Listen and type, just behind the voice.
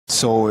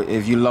So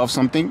if you love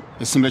something,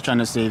 it's simply trying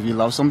to say if you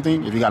love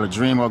something, if you got a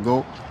dream or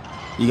goal,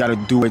 you got to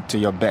do it to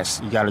your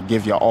best. You got to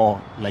give your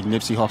all. Like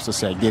Nipsey Hussle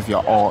said, give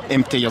your all,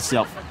 empty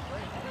yourself.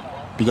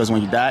 Because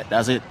when you die,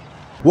 that's it.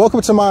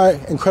 Welcome to my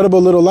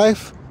incredible little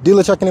life.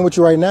 Dealer checking in with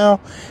you right now.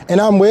 And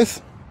I'm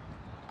with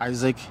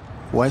Isaac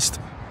West.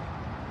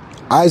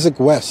 Isaac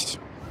West.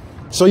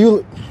 So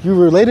you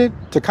related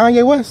to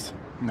Kanye West?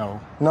 No.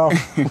 No.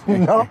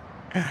 No?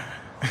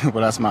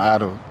 But that's my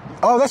idol.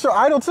 Oh, that's your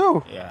idol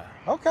too? Yeah.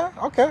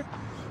 Okay.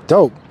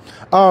 Dope.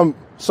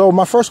 So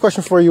my first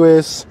question for you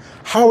is,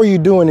 how are you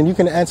doing? And you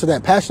can answer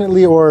that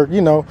passionately or,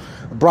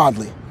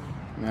 broadly.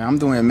 Man, I'm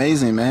doing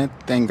amazing, man.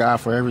 Thank God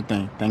for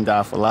everything. Thank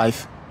God for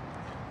life.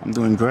 I'm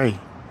doing great.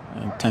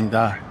 And thank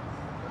God.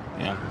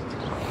 Yeah.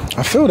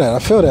 I feel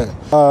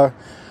that.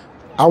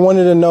 I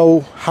wanted to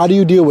know, how do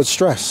you deal with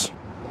stress?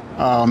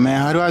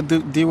 Man, how do I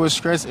deal with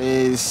stress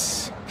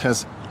is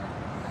because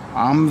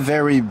I'm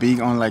very big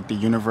on like the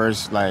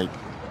universe, like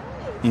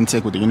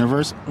intake with the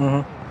universe.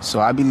 Mm-hmm. So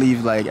I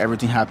believe like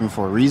everything happened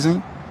for a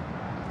reason.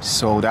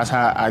 So that's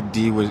how I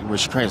deal with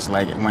stress.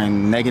 Like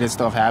when negative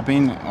stuff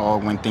happen or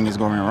when things is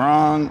going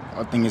wrong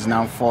or things is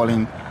not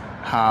falling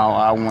how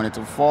I want it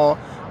to fall,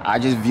 I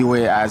just view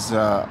it as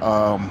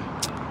a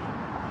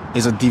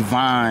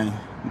divine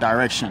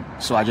direction.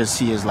 So I just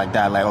see it as like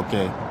that, like,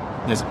 okay,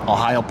 there's a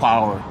higher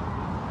power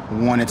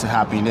want it to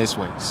happen this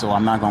way. So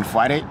I'm not going to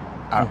fight it.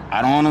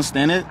 I don't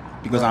understand it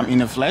because I'm in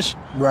the flesh.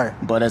 Right.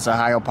 But it's a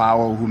higher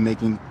power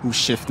who's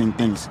shifting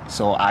things.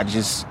 So I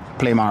just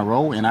play my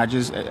role and I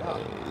just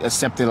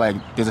accept it like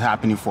this is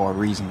happening for a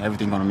reason.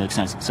 Everything going to make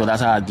sense. So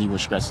that's how I deal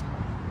with stress.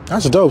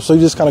 That's dope. So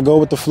you just kind of go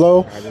with the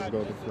flow? I just go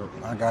with the flow.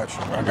 I got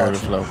you. I go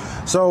with the flow.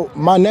 So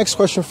my next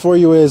question for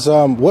you is,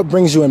 what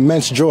brings you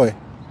immense joy?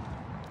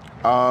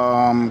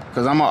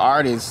 Because I'm an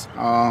artist.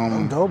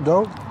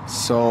 Dope.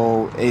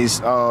 So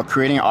it's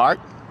creating art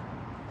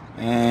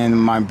and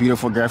my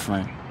beautiful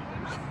girlfriend.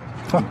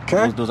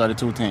 Okay. Those are the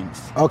two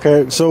things.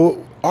 Okay.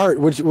 So art,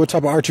 what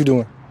type of art you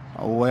doing?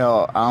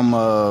 Well, I'm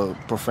a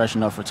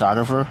professional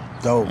photographer.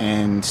 Dope.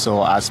 And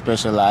so I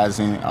specialize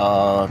in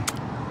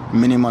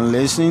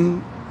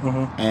minimalism,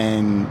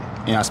 and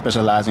I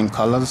specialize in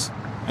colors,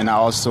 and I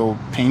also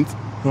paint.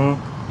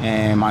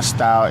 And my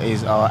style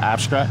is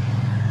abstract,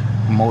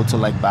 more to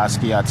like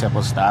Basquiat type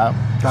of style.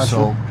 Gotcha.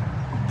 So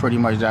pretty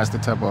much that's the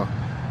type of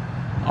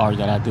art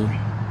that I do.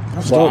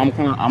 That's but dope.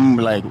 I'm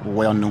like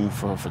well known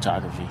for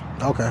photography.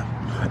 Okay.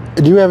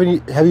 Do you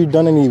have you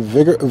done any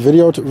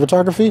video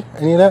photography?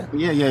 Any of that?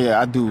 Yeah.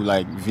 I do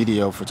like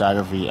video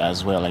photography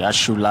as well. Like I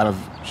shoot a lot of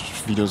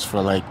videos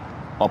for like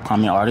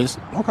upcoming artists.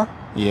 Okay.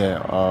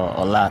 Yeah,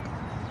 a lot.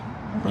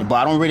 Okay. But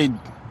I don't really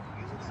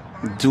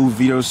do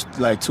videos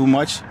like too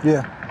much.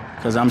 Yeah.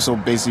 Because I'm so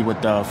busy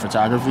with the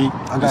photography.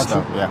 I got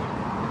stuff. you. Yeah.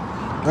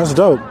 That's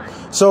dope.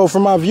 So for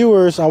my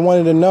viewers, I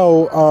wanted to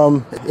know,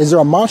 is there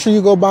a mantra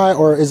you go by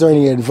or is there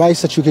any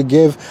advice that you could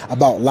give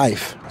about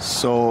life?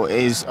 So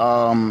it's,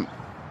 I'll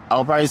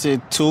probably say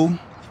two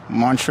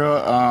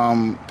mantra.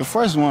 The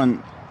first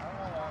one,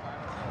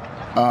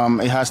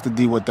 it has to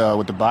do with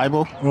the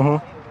Bible.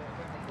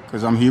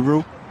 Because I'm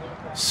Hebrew.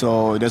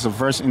 So there's a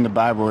verse in the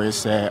Bible. It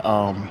says,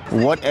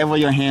 whatever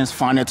your hands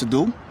find it to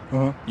do,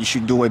 you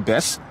should do it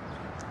best.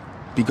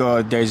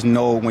 Because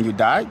when you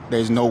die,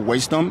 there's no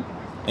wisdom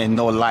and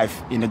no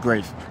life in the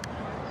grave.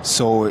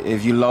 So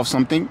if you love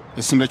something,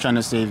 it's simply trying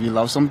to say if you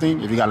love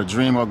something, if you got a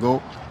dream or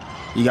goal,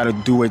 you got to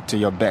do it to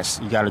your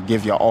best. You got to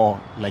give your all.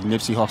 Like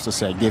Nipsey Hussle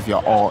said, give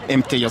your all,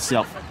 empty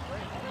yourself.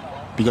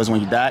 Because when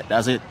you die,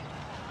 that's it.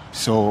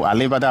 So I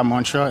live by that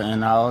mantra,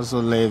 and I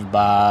also live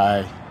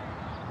by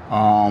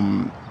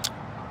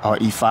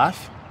E5.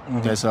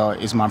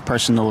 It's my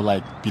personal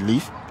like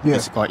belief. Yeah.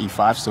 It's called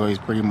E5, so it's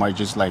pretty much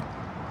just like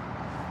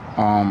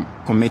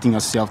committing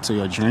yourself to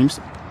your dreams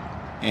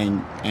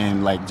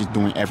and like just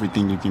doing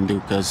everything you can do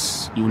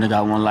because you only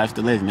got one life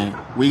to live, man.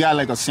 We got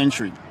like a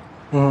century.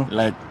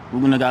 Like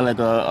we're gonna got like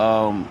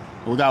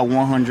we got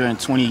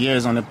 120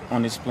 years on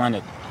this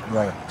planet.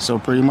 Right. So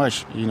pretty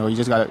much, you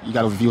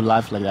gotta view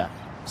life like that.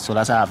 So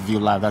that's how I view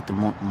life, that's the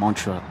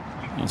mantra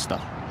and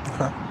stuff.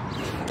 Okay.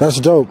 That's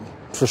dope,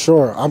 for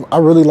sure. I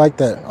really like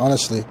that,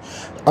 honestly.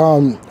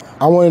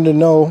 I wanted to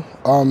know,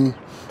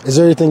 is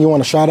there anything you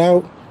want to shout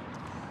out?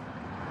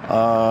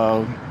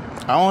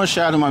 I want to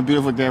shout out to my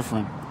beautiful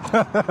girlfriend.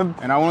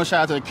 And I want to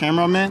shout out to the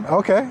cameraman.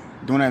 Okay.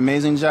 Doing an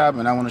amazing job.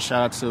 And I want to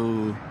shout out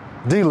to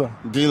Dealer.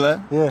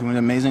 Yeah. Doing an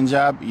amazing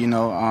job.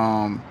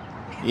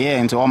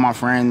 And to all my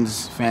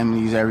friends,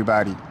 families,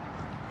 everybody.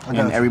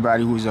 And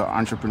everybody who's an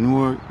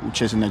entrepreneur, who's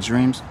chasing their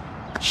dreams.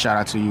 Shout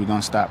out to you.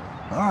 Don't stop.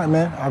 All right,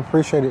 man. I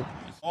appreciate it.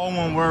 All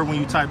one word when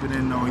you type it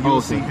in, though. You'll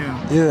see him.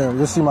 Yeah,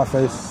 you'll see my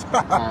face.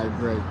 All right,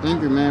 great.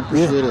 Thank you, man.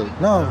 Appreciate it.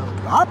 No,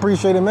 I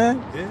appreciate it,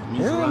 man. Yeah,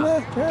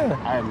 man. Yeah.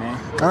 All right, man.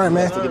 All right,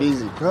 man. Take it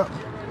easy. Yep.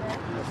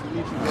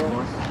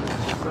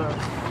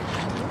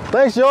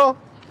 Thanks, y'all.